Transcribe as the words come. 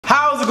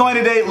going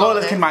today? Lord,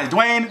 let's my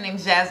Dwayne. My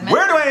name's Jasmine.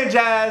 We're Dwayne N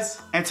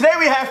Jazz, and today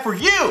we have for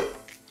you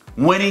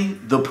Winnie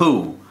the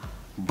Pooh,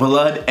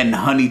 Blood and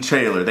Honey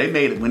trailer. They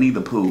made Winnie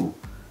the Pooh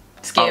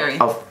scary, a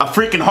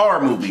freaking horror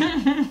movie.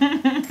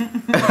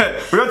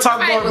 We're gonna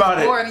talk more about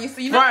it.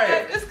 You know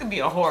right? This could be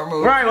a horror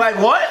movie. Right? Like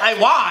what? Like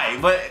why?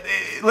 But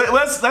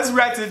let's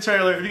react to the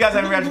trailer. If you guys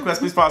have any reaction requests,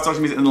 please follow our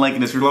social media in the link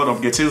in this below. Don't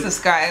forget to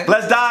subscribe.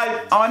 Let's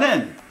dive on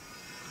in.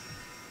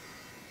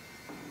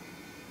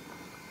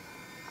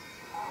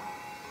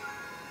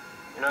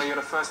 You know, you're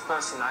the first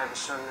person I ever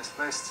shown this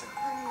place to.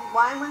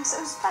 Why am I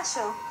so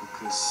special?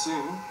 Because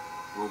soon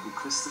we'll be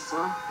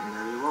Christopher and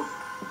Mary Robin.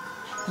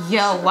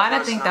 Yo, why'd I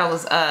think that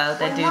was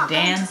that dude Dan? We're not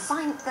going to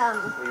find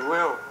them. We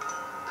will.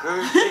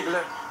 Pooh,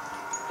 Piglet,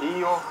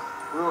 Eeyore,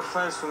 we were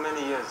friends for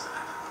many years,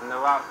 and they're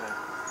out there.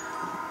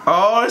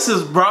 Oh, this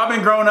is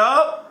Robin grown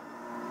up?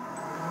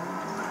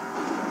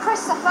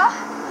 Christopher,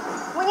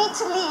 we need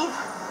to leave.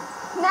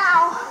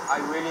 Now. I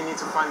really need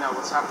to find out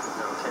what's happened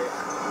there, okay?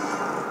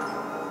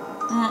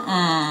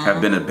 Have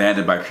been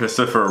abandoned by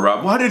Christopher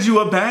Rob. Why did you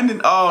abandon?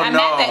 Oh, I no.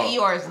 meant that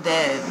Eeyore's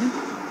dead.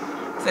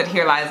 Said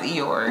here lies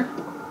Eeyore.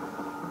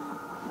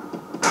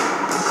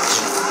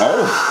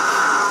 Oh.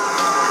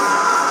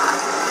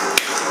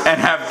 And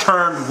have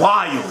turned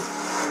wild. This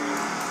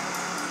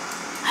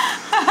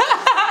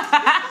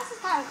is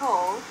kind of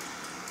cold.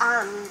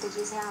 And did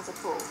you say how's it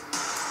cool?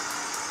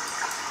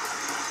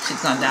 She's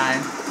gonna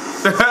die.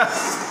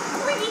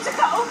 We need to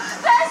go.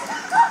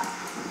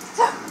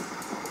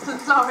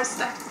 There's Laura's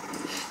dead.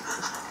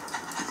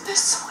 There's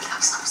someone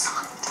else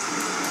outside.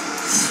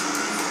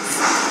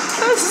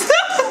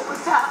 What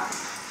was that?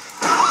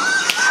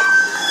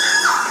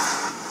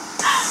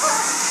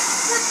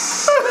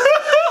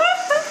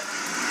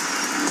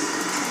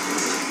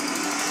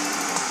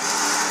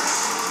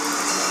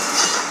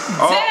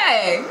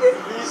 Dang! We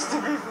used to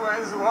be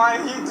friends. Why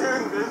are you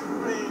doing this,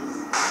 please?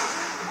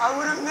 I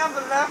would have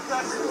never left,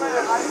 I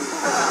swear. I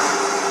swear.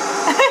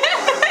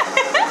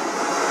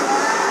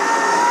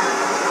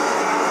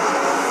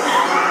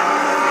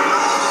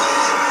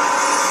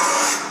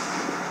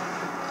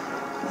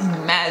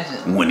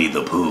 Imagine. Winnie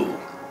the Pooh,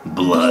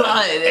 blood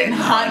and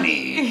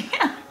honey.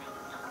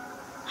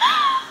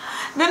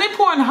 Then they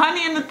pouring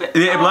honey in the thing.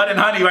 Yeah, blood and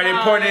honey, right? They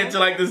poured it into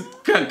like this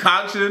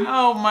concoction.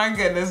 Oh my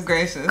goodness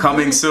gracious.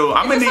 Coming soon.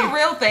 Is this a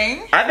real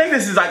thing? I think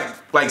this is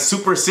like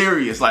super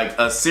serious, like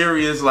a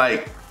serious,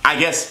 like, I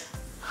guess,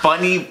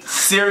 funny,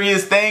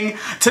 serious thing.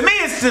 To me,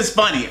 it's just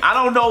funny. I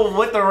don't know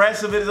what the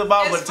rest of it is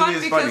about, but to me,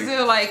 it's funny.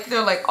 Because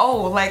they're like,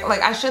 oh, like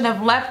I shouldn't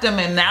have left them,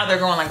 and now they're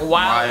going like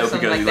wild or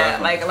something like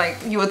that. Like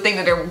you would think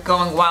that they're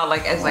going wild,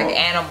 like as like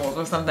animals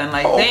or something.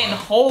 Like they in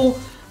whole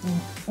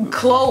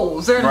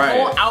clothes, they're in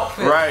whole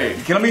outfits. Right.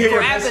 Let me hear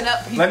your best.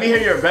 Let me hear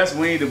your best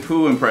Winnie the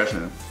Pooh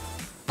impression.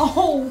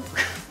 Oh,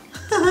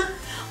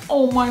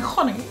 oh my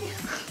honey.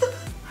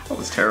 That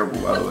was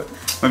terrible, by the way.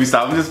 Let me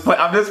stop. I'm just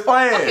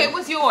playing. Okay,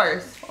 what's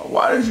yours?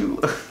 Why did you?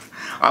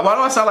 Why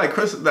do I sound like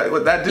Chris?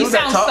 That dude you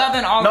sound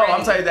Southern already. No,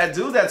 I'm telling you, that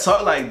dude that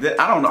talk like that.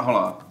 I don't know. Hold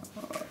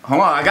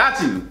on. I got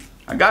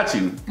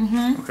you.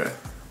 Okay.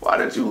 Why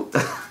did you?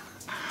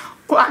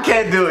 Well, I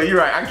can't do it. You're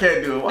right. I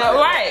can't do it. No,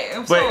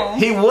 right. But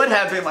he would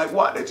have been like,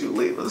 "Why did you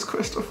leave us,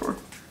 Christopher?"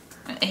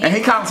 And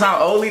he kind of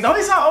sound oldie. No,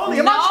 he sound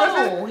oldie.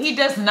 No, he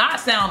does not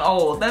sound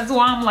old. That's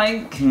why I'm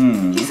like,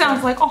 he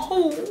sounds like,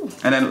 oh.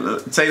 And then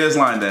say this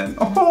line then.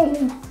 Oh.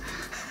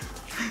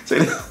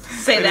 Say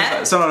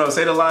that. So no.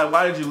 Say the line.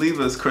 Why did you leave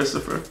us,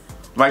 Christopher?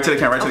 Right to the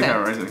camera. Right to the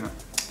camera. Right to the camera.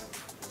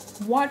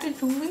 Why did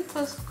you leave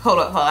us? Hold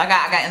up. I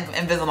got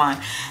Invisalign.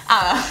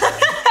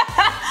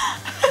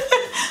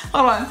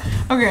 Hold on.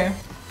 Okay.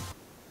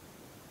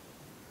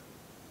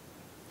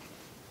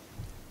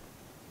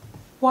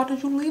 Why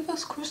did you leave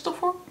us,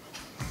 Christopher?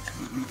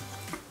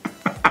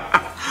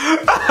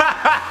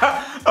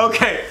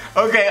 Okay.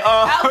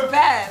 That was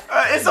bad.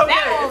 It's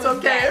okay.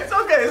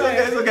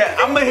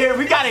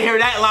 We gotta hear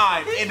that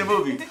line in the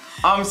movie.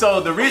 So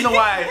the reason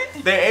why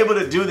they're able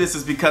to do this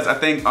is because I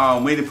think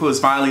Winnie the Pooh is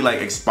finally like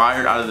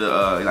expired out of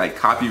the like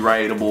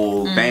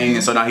copyrightable thing,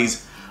 and so now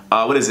he's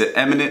what is it?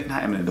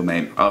 Not eminent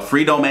domain,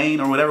 free domain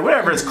or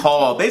whatever it's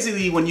called.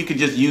 Basically, when you can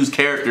just use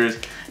characters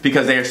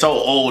because they're so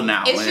old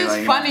now. It's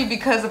just funny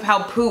because of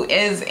how Pooh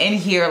is in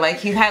here. Like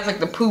he has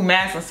like the Pooh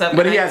mask and stuff.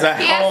 But he has a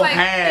whole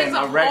hand,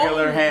 a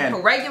regular hand. A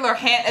regular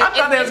hand. I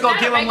thought they was gonna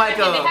give him like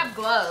a. They have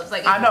gloves,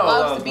 like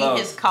gloves to be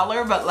his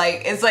color, but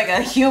like it's like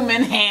a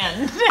human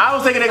hand. I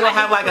was thinking they're gonna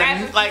have like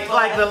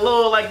the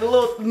little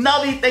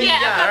nubby thing.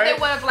 Yeah, I thought right? they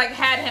would have like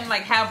had him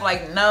like have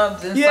like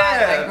nubs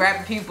inside, like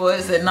grabbing people.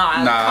 It said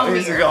nah,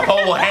 it's a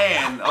whole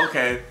hand.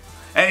 Okay.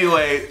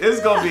 Anyway, this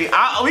is gonna be.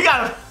 We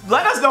gotta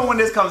let us know when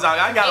this comes out.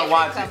 I gotta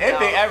watch it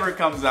if it ever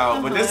comes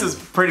out. But this is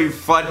pretty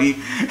funny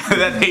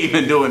that they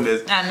even doing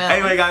this. I know.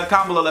 Anyway, guys,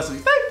 comment below. Let's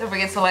don't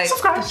forget to like,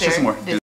 subscribe, share some more.